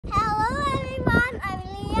everyone. I'm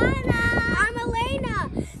Liana. I'm Elena.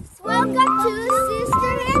 Welcome to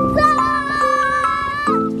Sister Hands Up.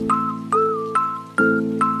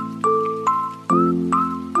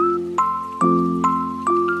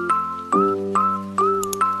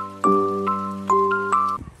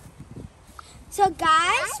 So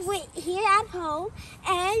guys, we're here at home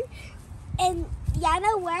and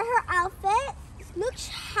Yana wear her outfit. Look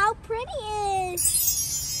how pretty it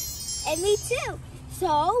is. And me too.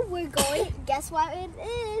 So we're going, guess what it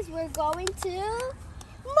is? We're going to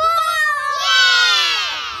mall!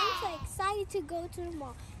 Yeah! I'm so excited to go to the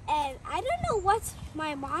mall. And I don't know what's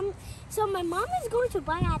my mom, so my mom is going to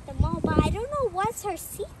buy at the mall, but I don't know what her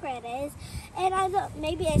secret is. And I don't,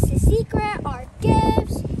 maybe it's a secret or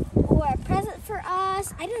gifts or a present for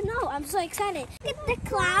us. I don't know. I'm so excited. Look at the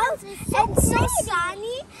clouds. It's so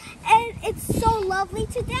sunny and it's so lovely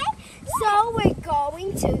today. So we're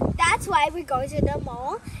going to, that's why we're going to the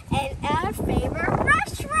mall and our favorite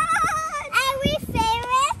restaurant. And we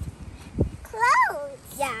favorite clothes.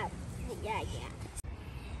 Yeah.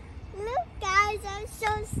 Look guys, I'm so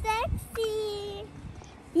sexy.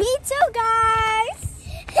 Me too guys.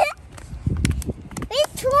 We're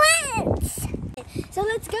twins. So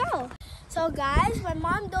let's go. So guys, my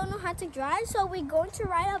mom don't know how to drive, so we're going to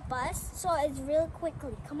ride a bus, so it's real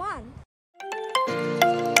quickly. Come on.